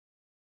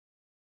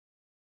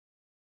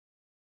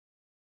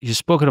you've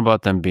spoken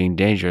about them being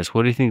dangerous.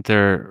 What do you think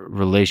their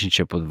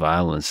relationship with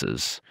violence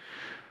is?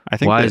 I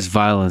think Why is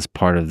violence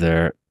part of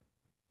their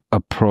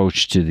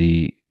approach to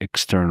the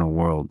external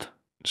world?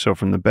 So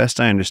from the best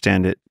I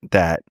understand it,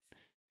 that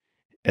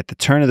at the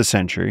turn of the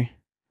century,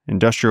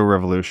 Industrial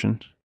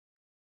Revolution,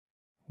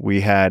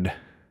 we had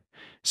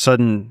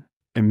sudden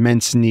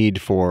immense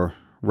need for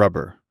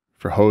rubber,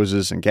 for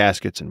hoses and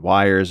gaskets and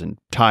wires and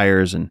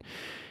tires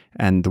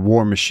and the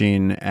war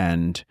machine.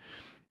 And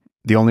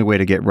the only way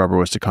to get rubber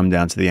was to come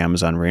down to the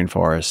Amazon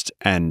rainforest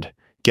and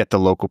get the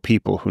local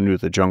people who knew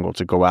the jungle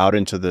to go out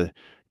into the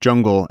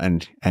jungle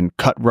and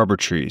cut rubber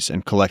trees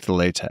and collect the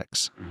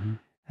latex. Mm-hmm.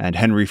 And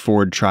Henry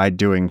Ford tried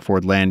doing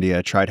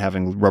Fordlandia, tried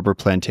having rubber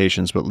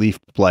plantations, but leaf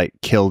blight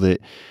killed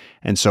it.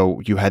 And so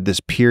you had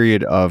this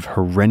period of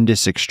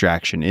horrendous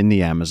extraction in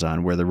the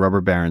Amazon where the rubber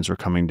barons were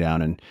coming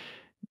down and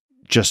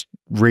just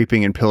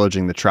raping and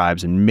pillaging the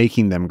tribes and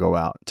making them go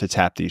out to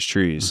tap these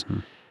trees. Mm-hmm.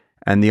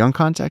 And the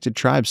uncontacted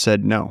tribes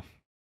said no.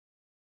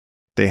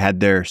 They had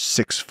their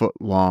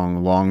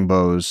 6-foot-long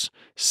longbows,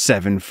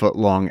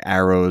 7-foot-long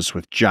arrows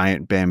with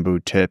giant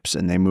bamboo tips,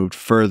 and they moved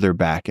further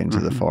back into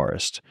the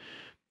forest.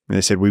 And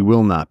they said, we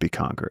will not be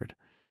conquered.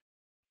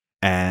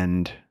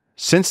 And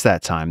since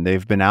that time,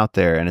 they've been out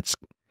there, and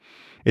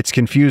it's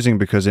confusing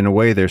because in a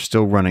way they're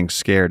still running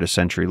scared a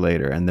century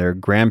later. And their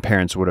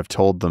grandparents would have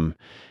told them,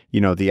 you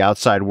know, the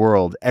outside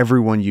world,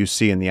 everyone you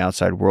see in the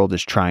outside world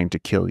is trying to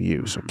kill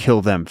you. So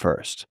kill them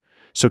first.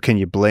 So can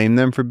you blame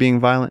them for being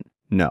violent?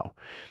 No.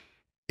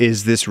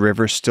 Is this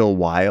river still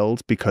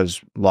wild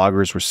because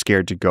loggers were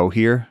scared to go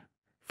here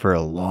for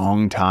a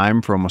long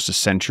time, for almost a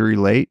century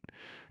late?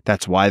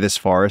 That's why this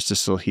forest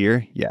is still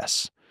here?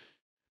 Yes.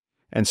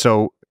 And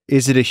so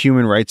is it a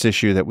human rights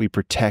issue that we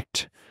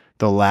protect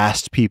the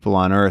last people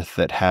on Earth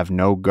that have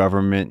no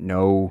government,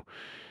 no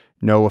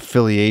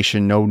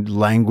affiliation, no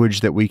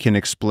language that we can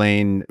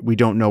explain? We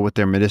don't know what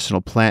their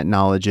medicinal plant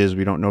knowledge is.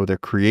 We don't know their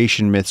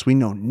creation myths. We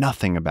know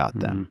nothing about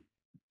them.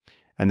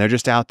 And they're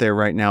just out there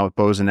right now with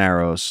bows and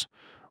arrows,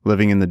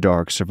 living in the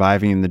dark,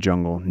 surviving in the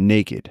jungle,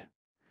 naked,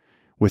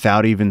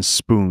 without even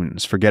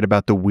spoons. Forget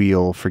about the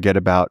wheel, forget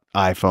about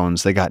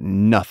iPhones. They got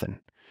nothing,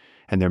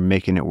 and they're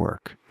making it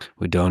work.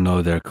 We don't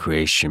know their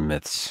creation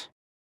myths.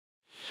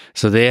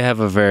 So they have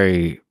a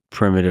very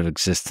primitive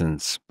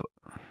existence.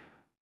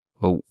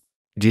 Well,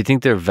 do you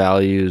think their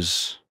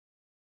values...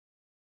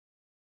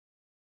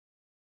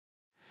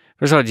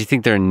 First of all, do you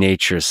think their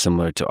nature is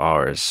similar to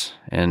ours?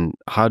 And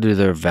how do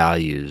their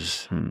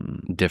values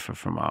differ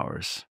from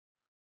ours?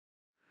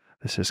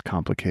 This is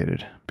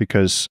complicated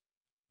because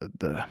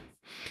the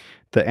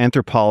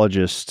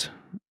anthropologist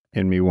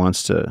in me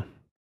wants to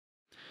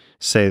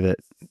say that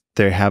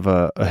they have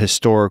a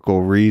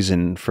historical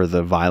reason for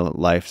the violent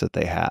life that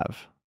they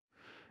have.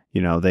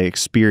 You know, they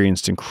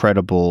experienced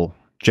incredible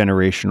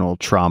generational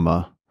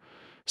trauma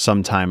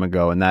some time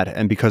ago,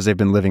 and because they've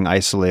been living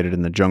isolated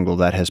in the jungle,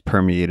 that has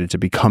permeated to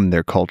become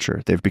their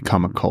culture. They've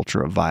become a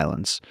culture of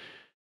violence.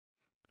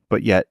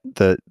 But yet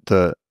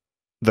the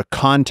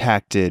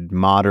contacted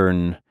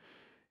modern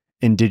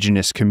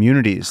indigenous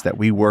communities that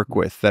we work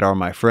with, that are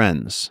my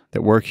friends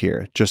that work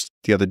here. Just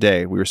the other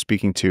day, we were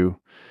speaking to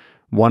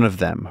one of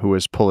them who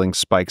was pulling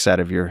spikes out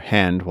of your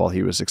hand while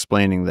he was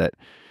explaining that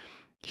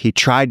he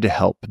tried to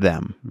help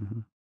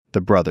them,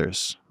 the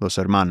brothers, los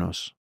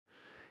hermanos.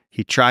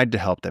 He tried to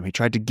help them. He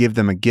tried to give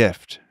them a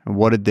gift. And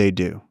what did they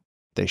do?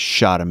 They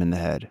shot him in the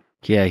head.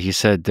 Yeah, he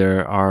said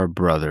there are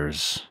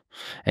brothers.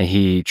 And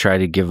he tried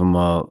to give them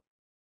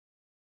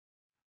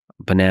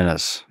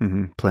bananas.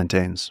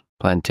 Plantains.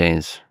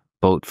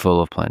 Boat full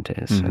of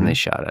plantains, and they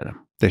shot at him.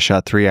 They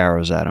shot 3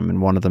 arrows at him,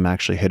 and one of them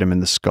actually hit him in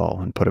the skull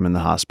and put him in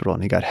the hospital,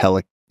 and he got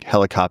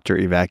helicopter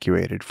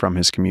evacuated from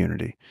his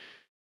community.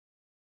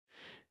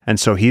 And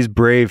so he's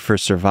brave for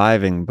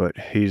surviving, but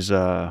he's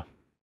a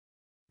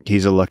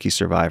lucky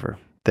survivor.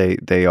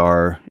 They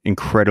are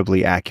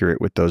incredibly accurate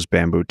with those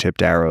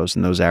bamboo-tipped arrows,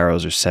 and those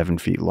arrows are 7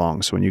 feet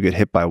long. So when you get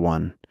hit by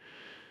one,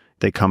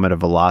 they come at a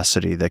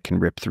velocity that can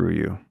rip through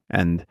you.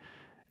 And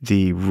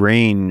the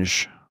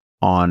range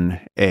on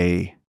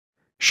a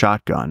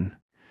shotgun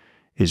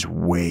is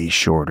way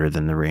shorter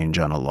than the range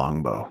on a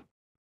longbow.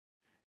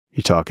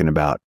 You're talking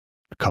about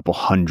a couple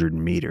 100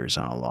 meters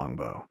on a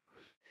longbow.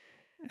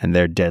 And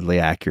they're deadly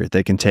accurate.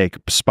 They can take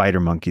spider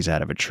monkeys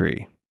out of a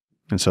tree.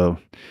 And so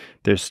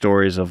there's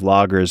stories of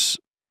loggers,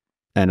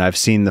 and I've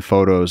seen the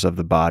photos of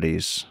the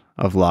bodies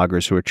of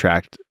loggers who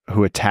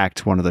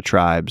attacked one of the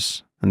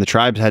tribes. And the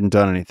tribes hadn't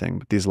done anything,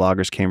 but these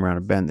loggers came around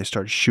a bend. They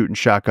started shooting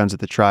shotguns at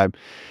the tribe,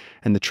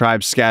 and the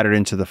tribe scattered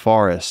into the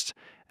forest.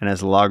 And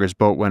as the logger's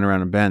boat went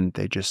around a bend,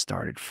 they just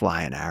started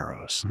flying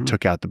arrows.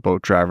 Took out the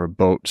boat driver,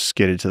 boat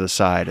skidded to the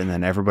side, and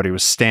then everybody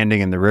was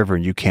standing in the river,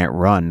 and you can't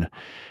run.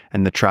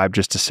 And the tribe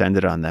just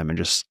descended on them and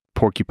just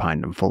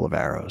porcupined them full of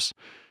arrows.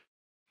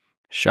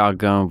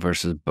 Shotgun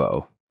versus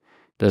bow.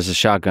 There's a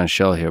shotgun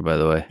shell here, by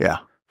the way. Yeah.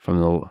 From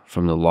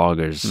the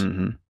loggers.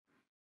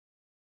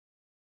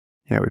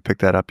 Yeah, we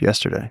picked that up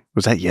yesterday.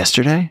 Was that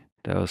yesterday?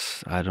 That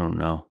was, I don't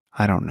know.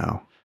 I don't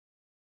know.